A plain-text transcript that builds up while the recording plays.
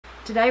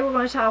Today we're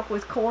going to talk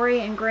with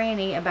Corie and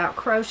Granny about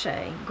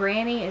crochet.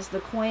 Granny is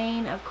the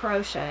queen of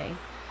crochet.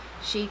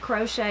 She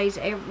crochets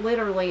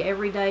literally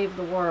every day of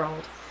the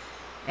world.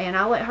 And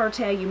I'll let her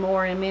tell you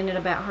more in a minute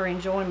about her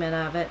enjoyment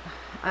of it.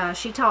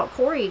 She taught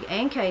Corie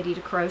and Katie to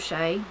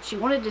crochet. She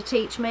wanted to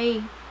teach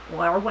me,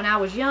 well, when I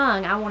was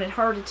young, I wanted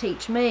her to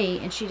teach me,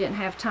 and she didn't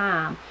have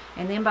time.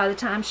 And then by the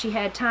time she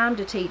had time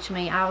to teach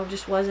me, I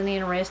just wasn't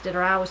interested,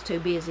 or I was too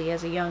busy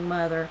as a young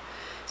mother.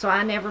 So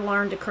I never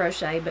learned to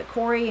crochet. But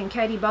Corie and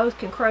Katie both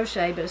can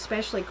crochet, but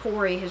especially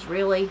Corie has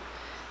really,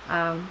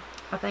 I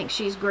think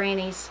she's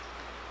Granny's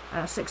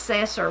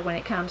successor when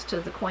it comes to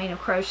the queen of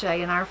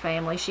crochet in our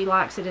family. She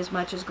likes it as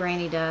much as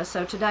Granny does.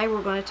 So today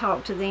we're going to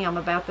talk to them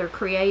about their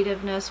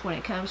creativeness when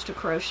it comes to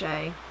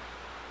crochet.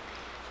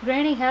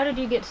 Granny, how did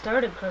you get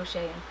started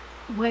crocheting?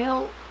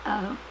 Well,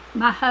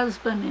 my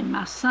husband and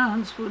my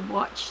sons would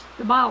watch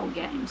the ball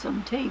games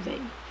on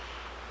TV,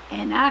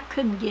 and I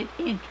couldn't get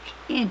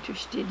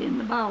interested in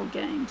the ball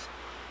games.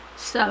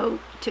 So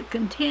to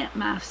content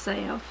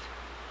myself,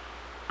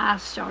 I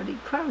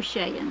started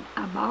crocheting.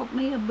 I bought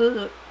me a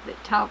book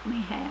that taught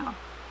me how,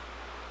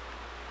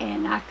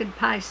 and I could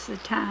pass the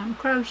time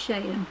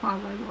crocheting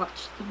while I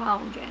watched the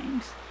ball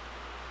games.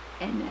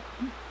 And it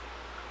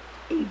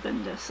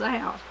evened us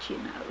out, you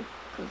know,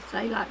 because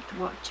they liked to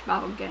watch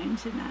ball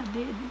games and I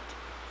didn't.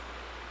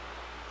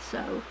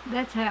 So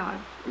that's how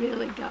I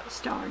really got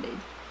started.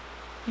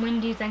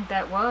 When do you think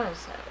that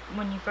was,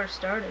 when you first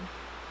started?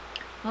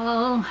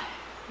 Oh,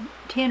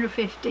 10 or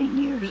 15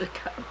 years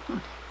ago.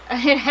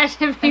 It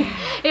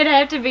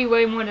had to be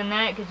way more than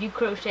that, because you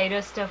crocheted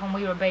us stuff when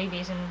we were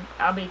babies, and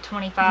I'll be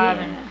 25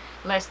 in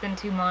less than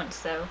 2 months,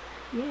 so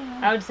yeah,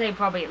 I would say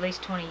probably at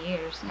least 20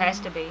 years. Has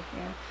to be.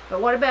 Yeah.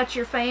 But what about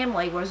your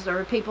family? Was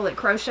there people that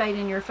crocheted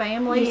in your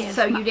family? Yes,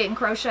 so you didn't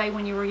crochet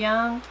when you were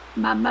young?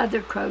 My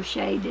mother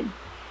crocheted,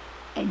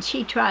 and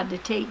she tried to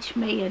teach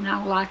me, and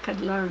all I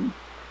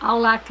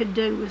could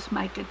do was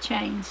make a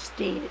chain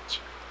stitch.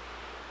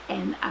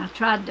 And I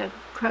tried to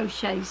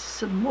crochet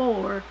some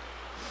more,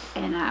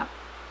 and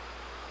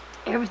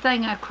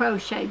everything I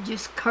crocheted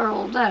just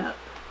curled up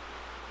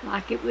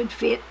like it would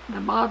fit the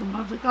bottom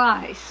of the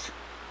glass.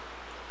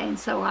 And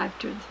so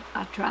after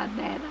I tried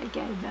that, I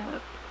gave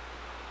up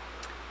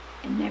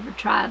and never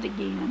tried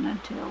again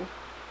until,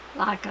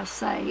 like I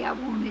say, I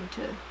wanted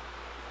to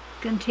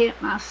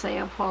content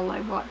myself while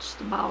I watched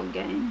the ball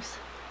games.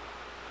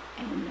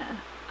 And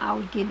I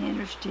would get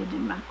interested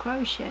in my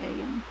crochet,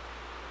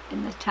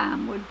 and the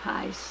time would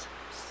pass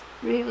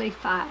really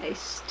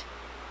fast.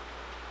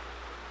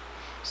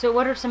 So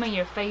what are some of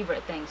your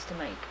favorite things to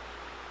make?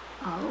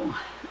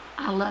 Oh,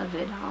 I love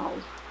it all.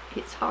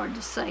 It's hard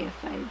to say a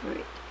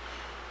favorite.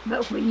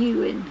 But when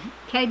you and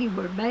Katie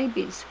were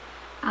babies,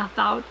 I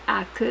thought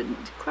I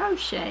couldn't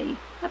crochet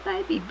a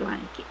baby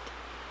blanket.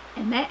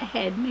 And that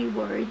had me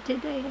worried to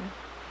death.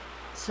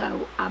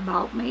 So I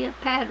bought me a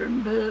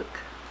pattern book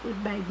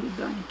with baby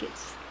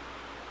blankets.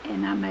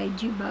 And I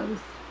made you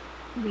both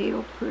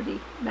real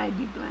pretty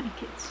baby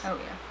blankets. Oh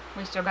yeah,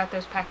 we still got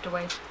those packed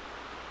away.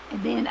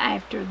 And then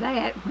after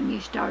that, when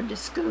you started to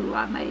school,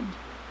 I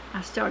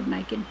started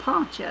making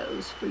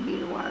ponchos for you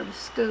to wear to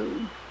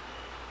school.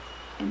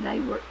 And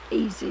they were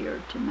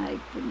easier to make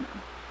than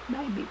the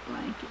baby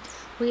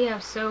blankets. We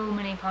have so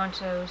many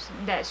ponchos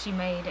that she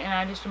made, and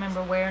I just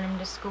remember wearing them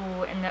to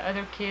school, and the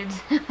other kids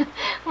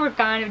were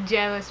kind of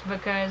jealous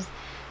because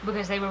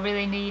they were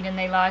really neat and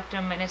they liked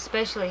them, and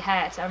especially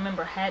hats. I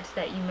remember hats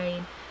that you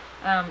made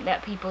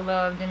that people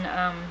loved, and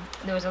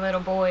there was a little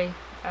boy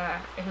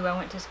who I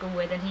went to school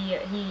with, and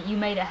you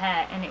made a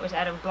hat, and it was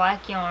out of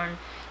black yarn,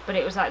 but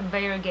it was like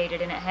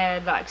variegated, and it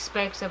had like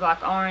specks of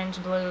like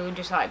orange, blue,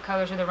 just like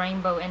colors of the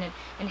rainbow in it,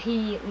 and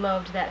he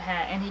loved that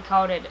hat, and he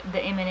called it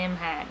the M&M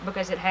hat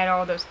because it had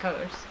all those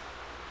colors.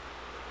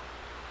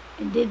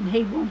 And didn't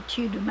he want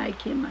you to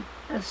make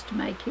us to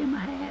make him a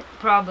hat?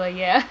 Probably,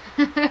 yeah.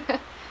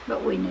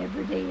 But we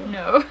never did.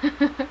 No.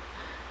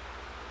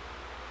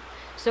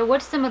 So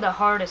what's some of the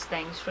hardest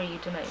things for you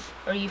to make,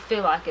 or you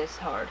feel like it's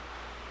hard?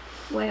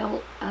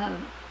 Well,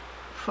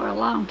 for a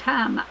long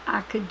time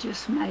I could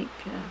just make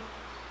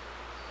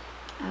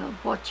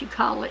what you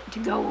call it, to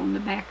go on the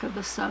back of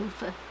the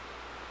sofa.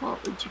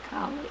 What would you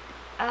call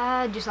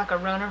it? Just like a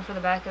runner for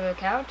the back of the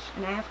couch?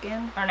 An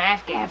Afghan? Or an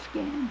Afghan.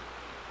 Afghan.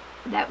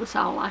 That was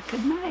all I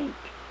could make.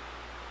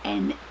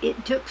 And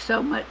it took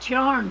so much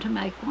yarn to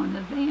make one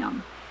of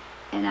them.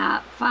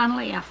 And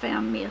finally I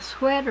found me a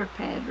sweater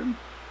pattern,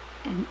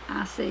 and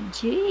I said,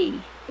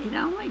 gee, it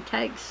only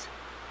takes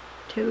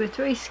 2 or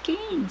 3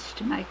 skeins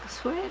to make a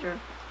sweater.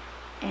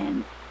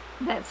 And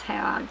that's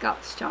how I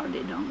got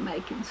started on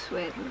making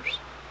sweaters,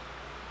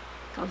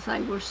 because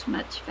they were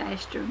much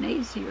faster and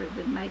easier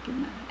than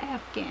making the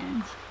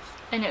Afghans.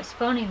 And it's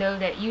funny though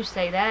that you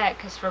say that,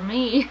 because for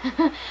me,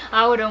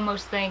 I would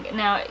almost think,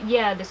 now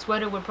yeah, the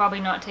sweater would probably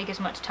not take as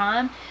much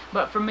time,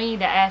 but for me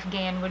the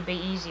Afghan would be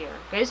easier.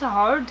 It's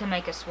hard to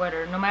make a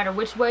sweater, no matter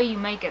which way you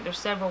make it. There's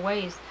several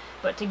ways,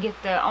 but to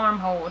get the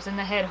armholes and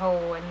the head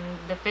hole and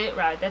the fit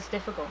right, that's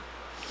difficult.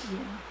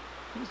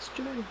 Yeah, it's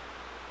true.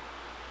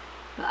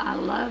 But I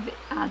love it.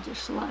 I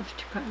just love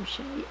to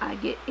crochet. I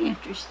get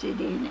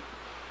interested in it.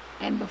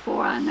 And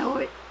before I know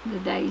it, the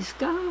day's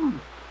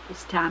gone.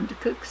 It's time to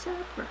cook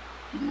supper.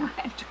 And I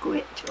have to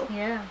quit till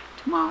Yeah.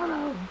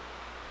 tomorrow.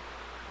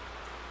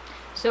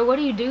 So what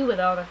do you do with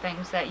all the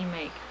things that you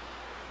make?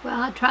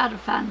 Well, I try to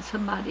find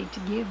somebody to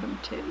give them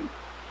to.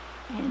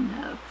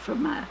 And for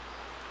my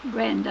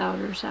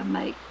granddaughters, I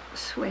make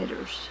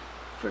sweaters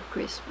for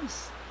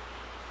Christmas.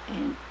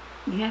 And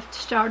you have to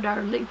start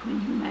early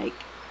when you make.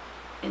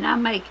 And I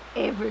make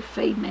every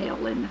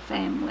female in the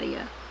family,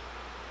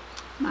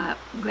 my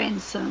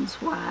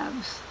grandson's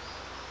wives,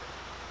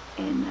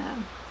 and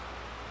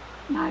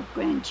my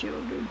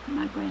grandchildren,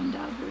 my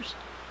granddaughters.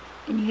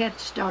 And you have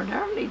to start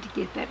early to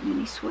get that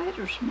many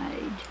sweaters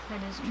made.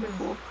 That is true.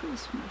 Before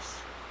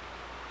Christmas.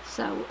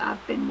 So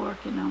I've been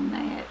working on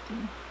that.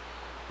 And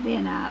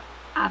then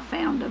I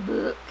found a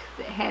book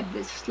that had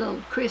this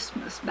little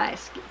Christmas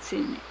baskets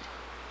in it.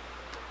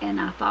 And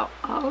I thought,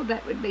 oh,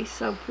 that would be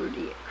so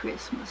pretty at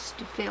Christmas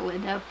to fill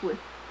it up with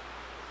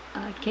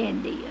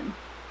candy and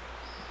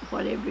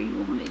whatever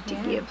you wanted to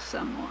give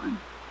someone.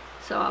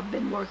 So I've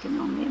been working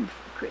on them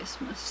for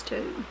Christmas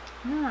too.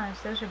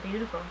 Nice, those are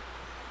beautiful.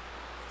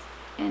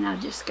 And I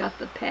just got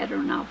the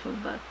pattern off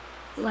of a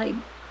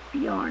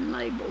yarn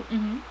label.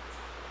 Mm-hmm.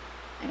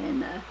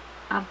 And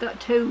I've got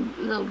 2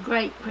 little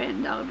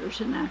great-granddaughters,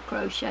 and I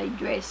crochet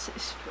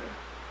dresses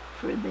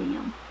for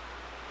them.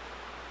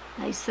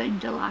 They seem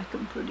to like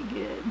them pretty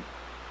good.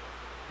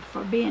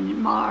 For Ben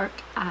and Mark,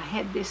 I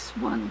had this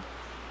one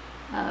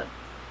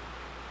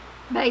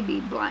baby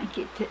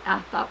blanket that I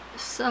thought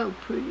was so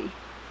pretty.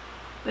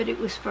 But it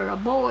was for a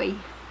boy.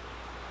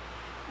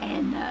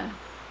 And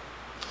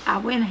I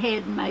went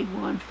ahead and made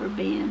one for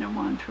Ben and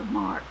one for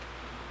Mark.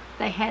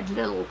 They had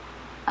little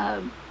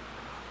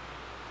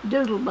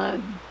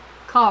doodlebug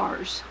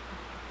cars,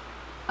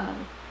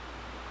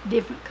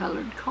 different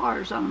colored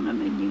cars on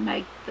them, and you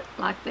make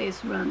like they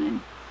was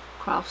running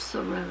across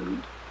the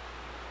road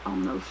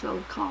on those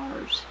little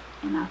cars.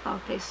 And I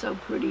thought they were so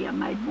pretty. I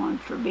made one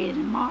for Ben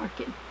and Mark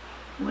and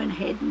went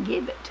ahead and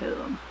give it to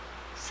them.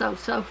 So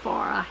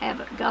far I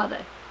haven't got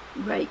a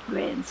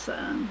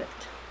great-grandson, but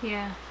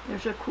Yeah.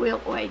 there's a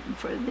quilt waiting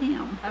for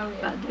them. Oh, If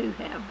yeah. I do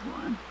have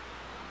one.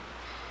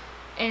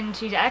 And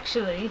she's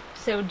actually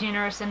so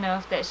generous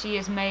enough that she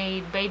has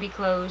made baby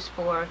clothes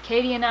for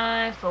Katie and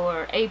I,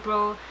 for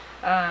April,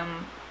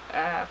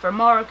 for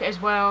Mark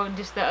as well,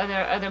 just the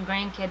other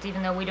grandkids,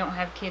 even though we don't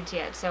have kids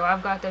yet. So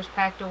I've got those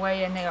packed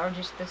away, and they are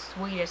just the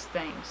sweetest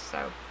things.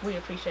 So we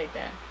appreciate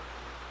that.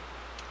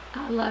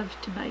 I love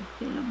to make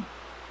them.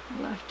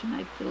 I love to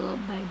make the little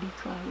baby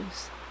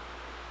clothes.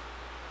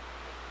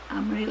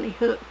 I'm really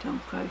hooked on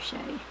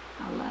crochet.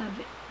 I love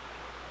it.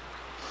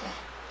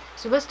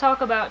 So let's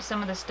talk about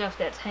some of the stuff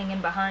that's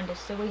hanging behind us.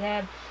 So we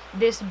have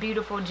this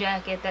beautiful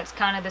jacket that's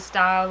kind of the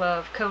style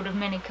of coat of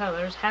many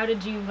colors. How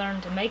did you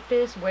learn to make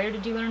this? Where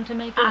did you learn to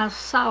make it? I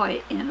saw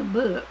it in a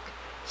book.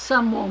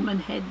 Some woman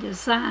had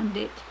designed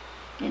it,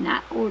 and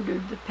I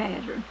ordered the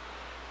pattern.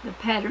 The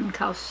pattern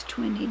costs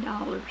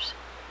 $20.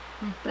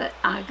 But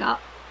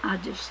I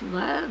just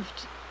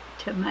loved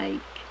to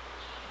make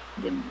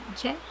them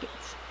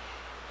jackets.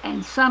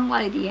 And some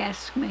lady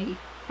asked me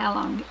how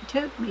long it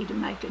took me to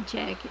make a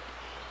jacket.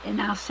 And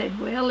I said,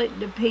 well, it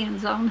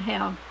depends on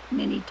how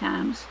many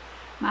times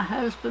my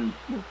husband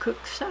will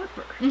cook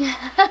supper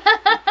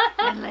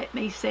and let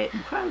me sit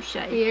and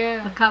crochet.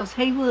 Yeah. Because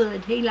he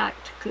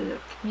liked to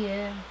cook.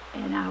 Yeah.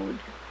 And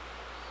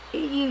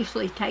it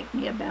usually take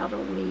me about a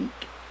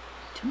week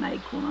to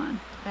make one.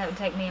 That would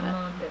take me a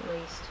month at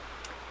least.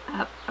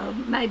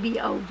 Maybe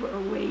over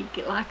a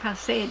week. Like I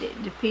said,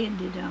 it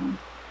depended on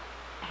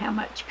how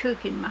much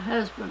cooking my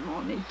husband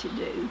wanted to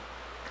do,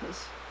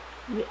 because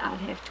I'd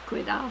have to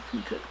quit off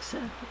and cook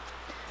supper.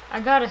 I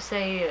gotta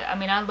say, I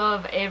mean, I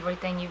love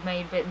everything you've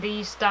made, but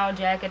these style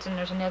jackets, and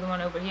there's another one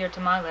over here to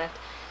my left,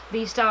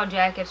 these style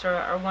jackets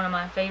are one of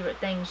my favorite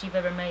things you've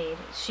ever made.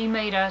 She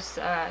made us,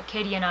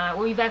 Katie and I,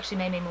 well, you've actually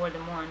made me more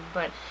than one,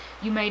 but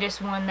you made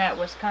us one that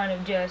was kind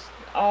of just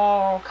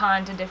all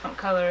kinds of different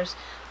colors,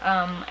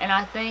 and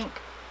I think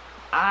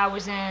I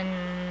was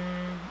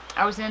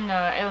in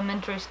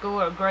elementary school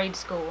or grade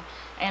school,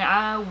 and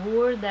I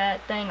wore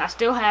that thing. I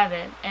still have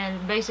it,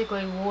 and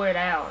basically wore it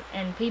out.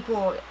 And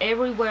people,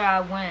 everywhere I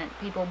went,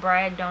 people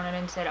bragged on it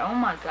and said, "Oh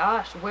my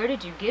gosh, where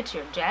did you get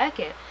your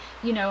jacket?"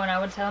 You know, and I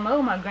would tell them,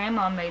 "Oh, my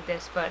grandma made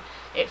this," but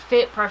it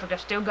fit perfect.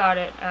 I've still got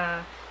it,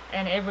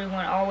 and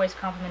everyone always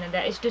complimented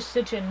that. It's just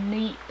such a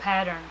neat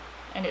pattern,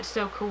 and it's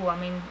so cool. I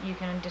mean, you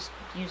can just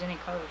use any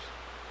colors.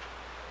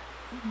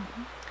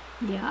 Mm-hmm.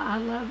 Yeah, I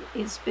love it.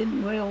 It's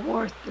been well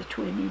worth the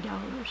 $20.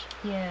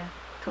 Yeah.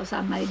 Because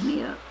I made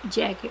me a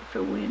jacket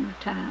for winter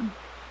time,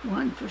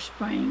 one for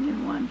spring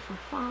and one for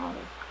fall.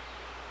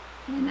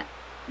 And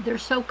they're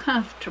so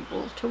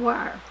comfortable to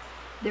wear.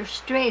 They're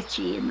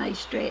stretchy, and they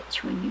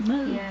stretch when you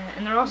move. Yeah,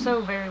 and they're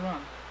also very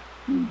warm.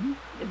 Mm-hmm.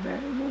 They're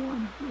very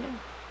warm, yeah.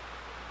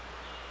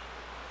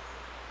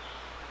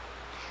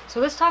 So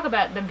let's talk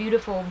about the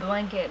beautiful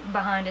blanket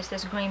behind us,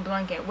 this green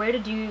blanket. Where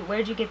did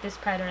you get this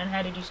pattern, and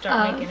how did you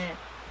start making it?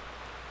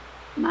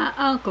 my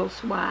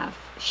uncle's wife,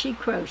 she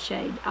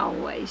crocheted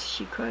always.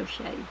 She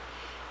crocheted.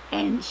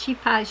 And she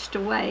passed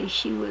away.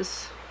 She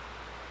was,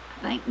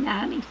 I think,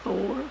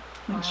 94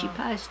 when she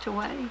passed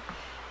away.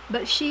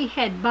 But she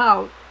had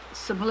bought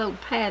some little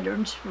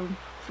patterns from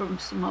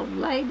some old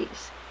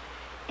ladies.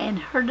 And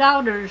her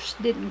daughters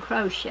didn't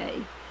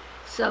crochet.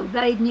 So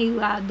they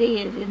knew I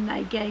did, and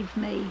they gave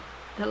me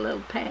the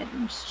little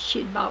patterns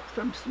she'd bought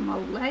from some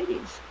old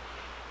ladies.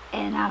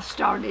 And I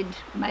started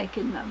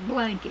making the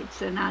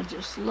blankets, and I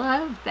just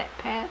loved that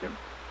pattern.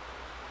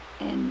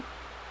 And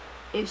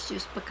it's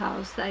just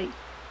because they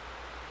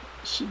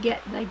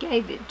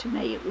gave it to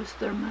me. It was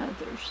their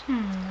mother's.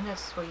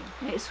 That's sweet.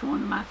 It's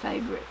one of my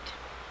favorite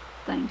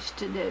things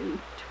to do,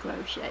 to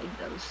crochet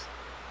those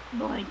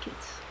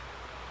blankets.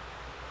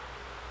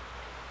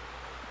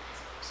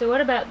 So what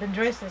about the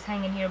dresses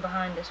hanging here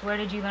behind us? Where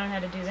did you learn how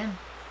to do them?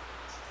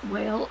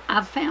 Well,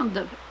 I found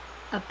a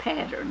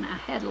pattern. I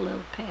had a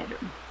little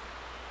pattern.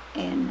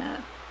 And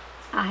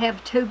I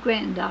have two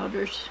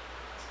granddaughters.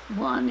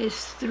 One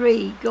is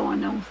 3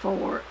 going on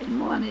 4,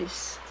 and one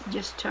is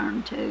just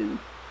turned 2.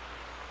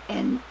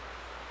 And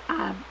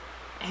I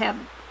have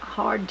a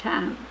hard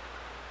time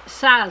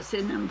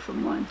sizing them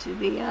from one to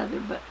the other,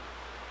 but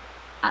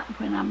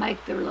when I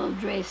make their little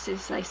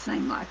dresses, they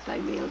seem like they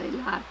really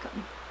like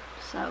them.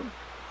 So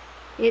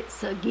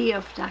it's a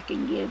gift I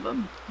can give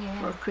them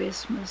for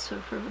Christmas or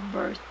for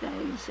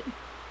birthdays, and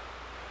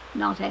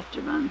not have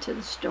to run to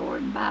the store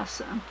and buy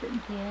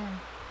something. Yeah.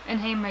 And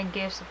handmade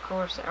gifts, of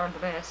course, are the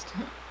best.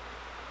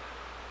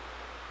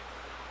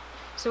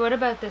 So what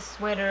about this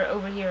sweater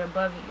over here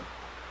above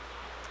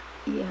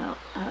you? Yeah,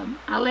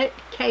 I let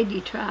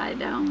Katie try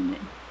it on,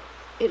 and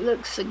it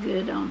looks so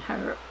good on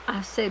her.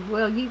 I said,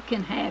 well, you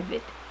can have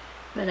it,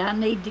 but I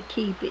need to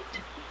keep it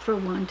for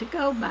one to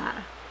go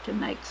by to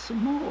make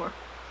some more.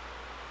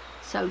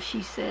 So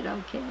she said,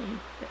 okay,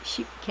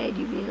 but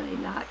Katie really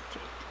liked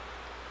it.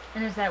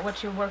 And is that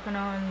what you're working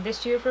on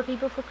this year for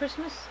people for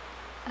Christmas?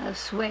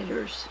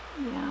 Sweaters.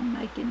 Yeah, I'm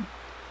making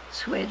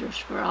sweaters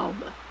for all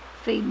the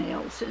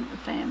females in the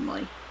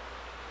family.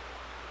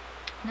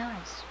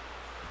 Nice.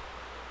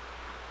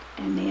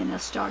 And then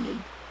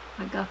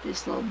I got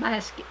this little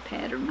basket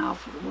pattern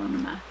off of one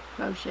of my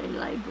crochet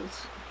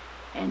labels,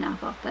 and I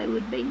thought they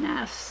would be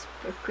nice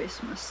for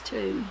Christmas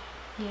too.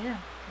 Yeah,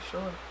 for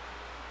sure.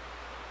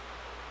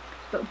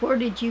 But where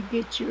did you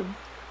get your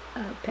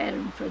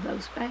pattern for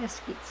those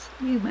baskets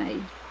you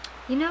made?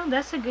 You know,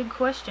 that's a good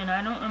question.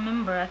 I don't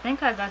remember. I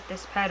think I got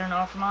this pattern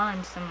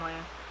offline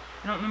somewhere.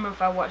 I don't remember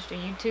if I watched a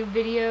YouTube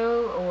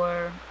video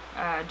or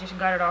just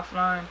got it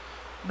offline.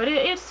 But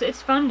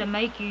it's fun to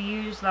make. You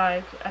use,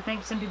 like, I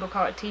think some people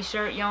call it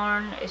t-shirt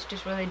yarn. It's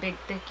just really big,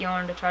 thick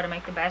yarn to try to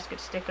make the basket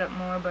stick up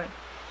more. But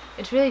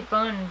it's really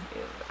fun.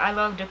 I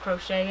love to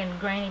crochet, and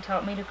Granny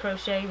taught me to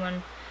crochet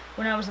when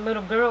I was a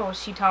little girl.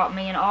 She taught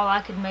me, and all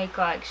I could make,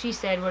 like she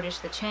said, were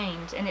just the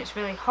chains. And it's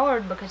really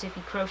hard because if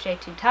you crochet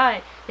too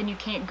tight, then you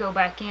can't go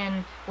back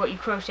in what you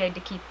crocheted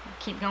to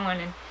keep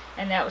going.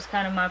 And that was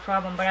kind of my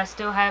problem. But I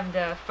still have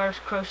the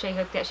first crochet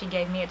hook that she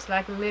gave me. It's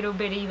like a little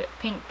bitty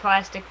pink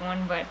plastic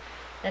one, but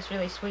that's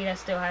really sweet. I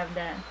still have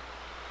that.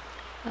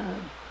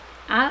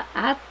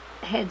 I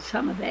had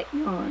some of that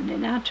yarn,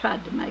 and I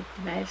tried to make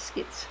the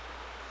baskets,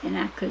 and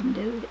I couldn't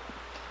do it.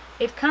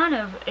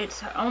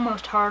 It's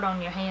almost hard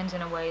on your hands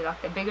in a way.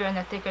 Like, the bigger and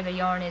the thicker the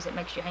yarn is, it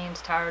makes your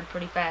hands tired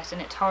pretty fast, and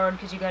it's hard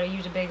because you got to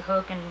use a big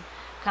hook and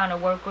kind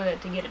of work with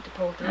it to get it to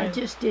pull through. I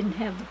just didn't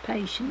have the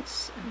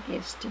patience, I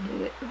guess, to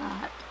do it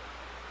right.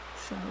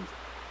 So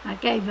I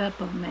gave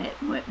up on that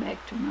and went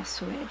back to my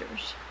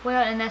sweaters.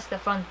 Well, and that's the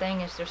fun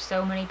thing, is there's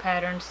so many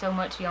patterns, so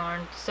much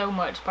yarn, so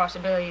much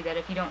possibility that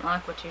if you don't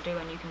like what you're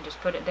doing, you can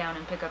just put it down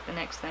and pick up the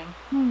next thing.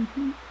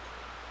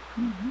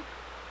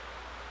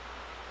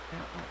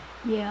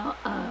 Yeah,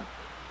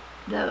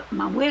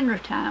 my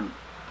wintertime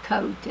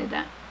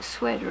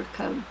sweater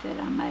coat that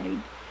I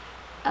made,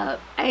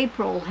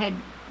 April had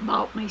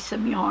bought me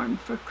some yarn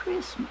for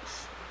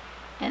Christmas.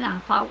 And I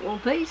thought,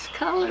 well, these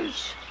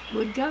colors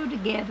would go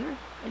together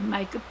and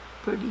make a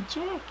pretty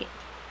jacket.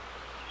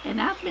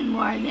 And I've been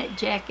wearing that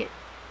jacket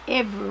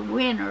every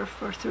winter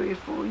for 3 or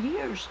 4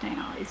 years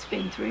now. It's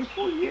been 3 or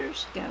 4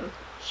 years ago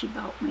she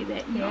bought me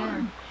that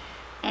yarn.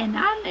 And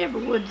I never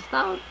would have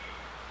thought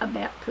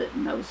about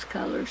putting those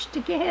colors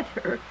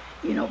together,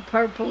 you know,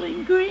 purple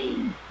and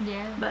green.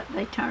 Yeah. But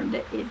it turned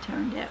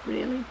out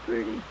really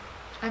pretty.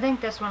 I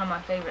think that's one of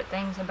my favorite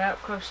things about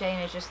crocheting,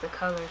 is just the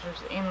colors.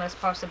 There's endless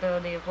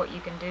possibility of what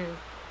you can do.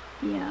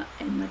 Yeah,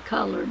 and the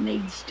color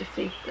needs to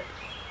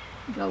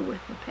go with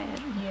the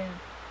pattern. Yeah.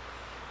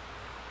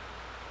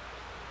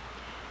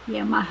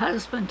 Yeah, my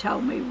husband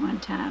told me one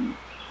time,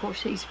 of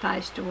course he's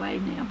passed away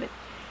now, but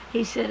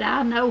he said,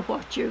 I know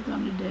what you're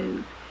going to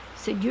do. He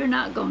said, you're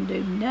not going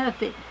to do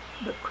nothing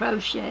but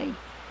crochet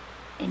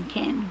and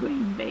canned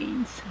green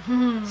beans.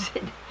 He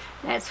said,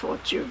 that's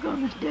what you're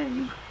going to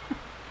do.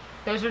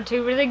 Those are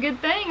 2 really good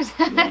things.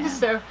 Yeah.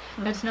 So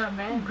that's not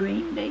bad.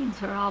 Green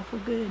beans are awful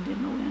good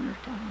in the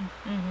wintertime.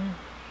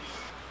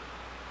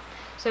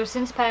 So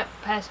since Pat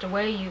passed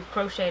away, you've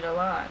crocheted a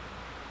lot.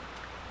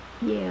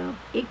 Yeah,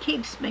 it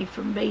keeps me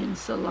from being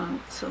so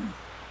lonesome.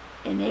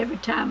 And every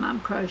time I'm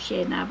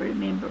crocheting, I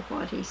remember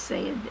what he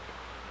said.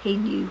 He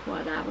knew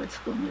what I was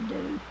going to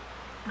do.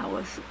 I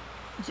was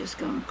just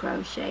going to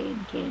crochet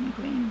and candy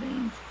green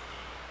beans.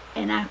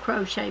 And I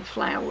crochet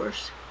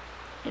flowers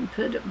and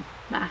put them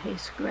by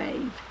his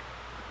grave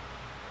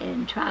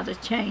and try to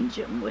change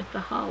them with the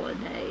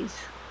holidays.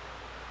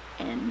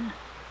 And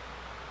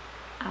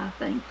I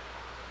think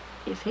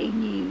if he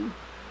knew,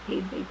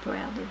 he'd be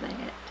proud of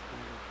that.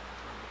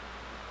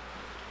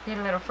 You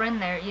had a little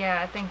friend there.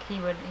 Yeah, I think he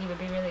would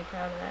be really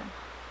proud of that.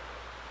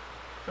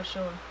 For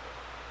sure.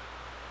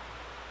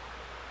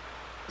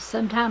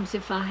 Sometimes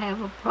if I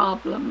have a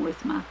problem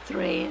with my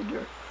thread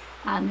or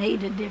I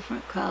need a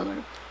different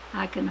color,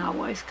 I can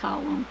always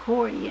call on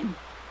Corie and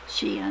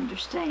she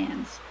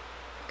understands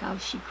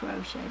because she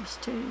crochets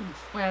too.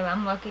 Well,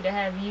 I'm lucky to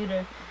have you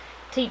to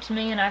teach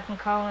me, and I can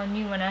call on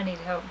you when I need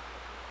help.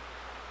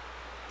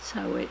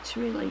 So it's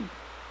really,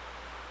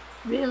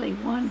 really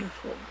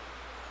wonderful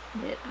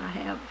that I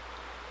have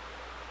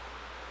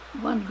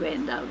one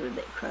granddaughter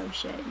that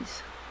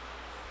crochets.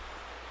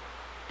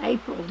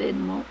 April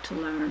didn't want to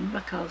learn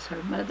because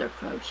her mother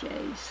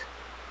crochets,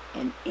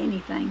 and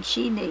anything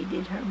she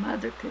needed her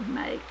mother could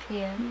make.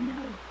 Yeah. You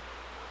know,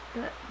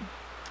 but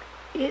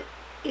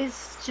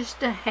it's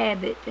just a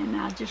habit, and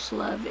I just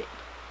love it.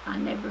 I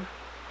never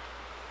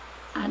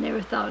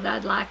thought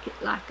I'd like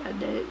it like I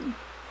do,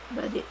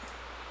 but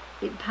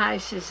it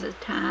passes the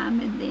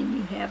time, and then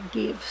you have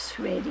gifts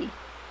ready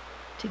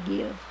to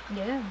give.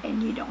 Yeah.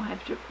 And you don't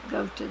have to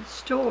go to the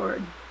store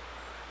and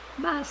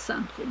buy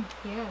something.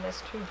 Yeah,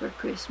 that's true. For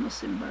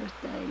Christmas and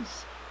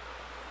birthdays.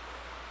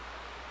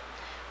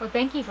 Well,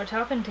 thank you for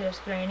talking to us,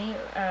 Granny.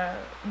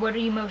 What are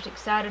you most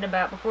excited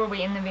about, before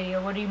we end the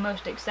video, what are you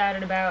most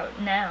excited about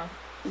now?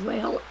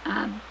 Well,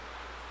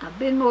 I've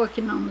been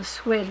working on the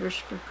sweaters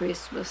for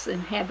Christmas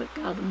and haven't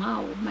got them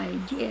all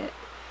made yet.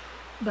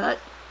 But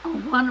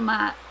on one of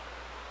my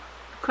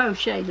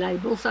crochet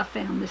labels, I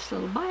found this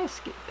little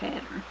basket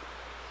pattern.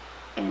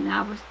 And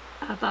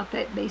I thought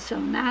that'd be so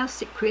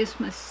nice at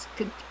Christmas,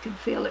 could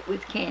fill it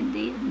with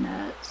candy and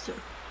nuts or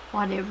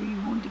whatever you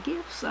wanted to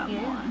give someone.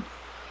 Yeah.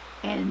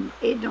 And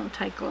it don't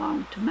take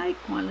long to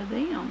make one of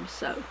them,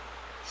 so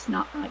it's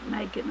not like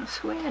making a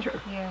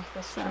sweater. Yeah,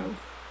 that's true.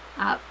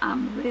 So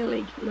I'm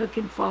really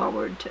looking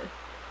forward to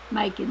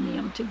making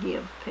them to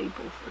give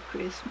people for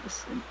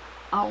Christmas, and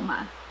all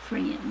my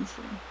friends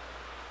and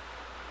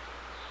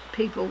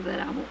people that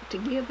I want to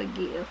give a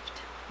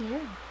gift.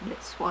 Yeah.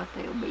 That's what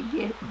they'll be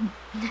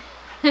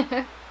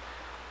getting.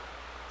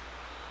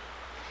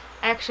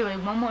 Actually,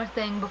 one more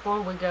thing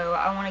before we go.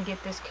 I want to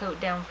get this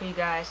coat down for you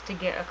guys to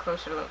get a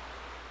closer look.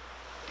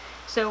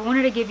 So I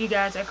wanted to give you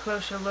guys a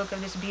closer look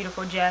of this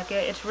beautiful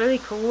jacket. It's really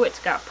cool. It's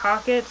got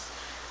pockets.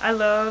 I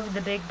love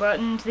the big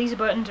buttons. These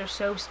buttons are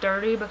so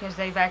sturdy because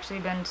they've actually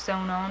been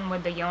sewn on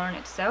with the yarn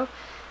itself.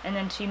 And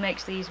then she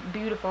makes these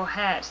beautiful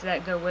hats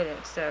that go with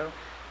it. So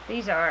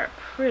these are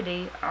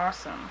pretty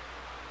awesome.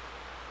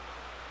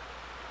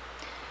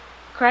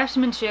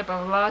 Craftsmanship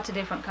of lots of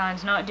different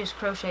kinds, not just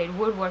crocheted,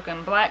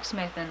 woodworking,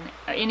 blacksmithing,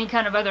 any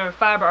kind of other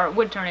fiber art,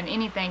 wood turning,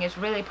 anything is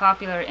really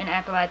popular in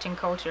Appalachian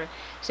culture.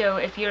 So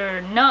if you're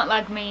not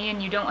like me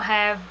and you don't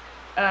have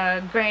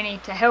Granny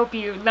to help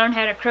you learn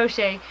how to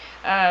crochet,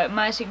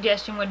 my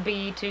suggestion would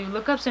be to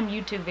look up some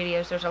YouTube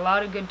videos. There's a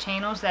lot of good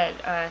channels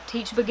that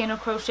teach beginner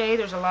crochet.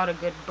 There's a lot of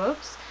good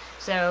books.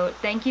 So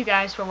thank you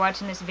guys for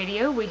watching this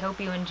video. We hope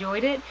you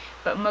enjoyed it,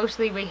 but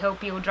mostly we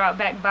hope you'll drop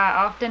back by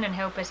often and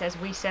help us as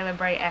we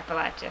celebrate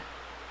Appalachia.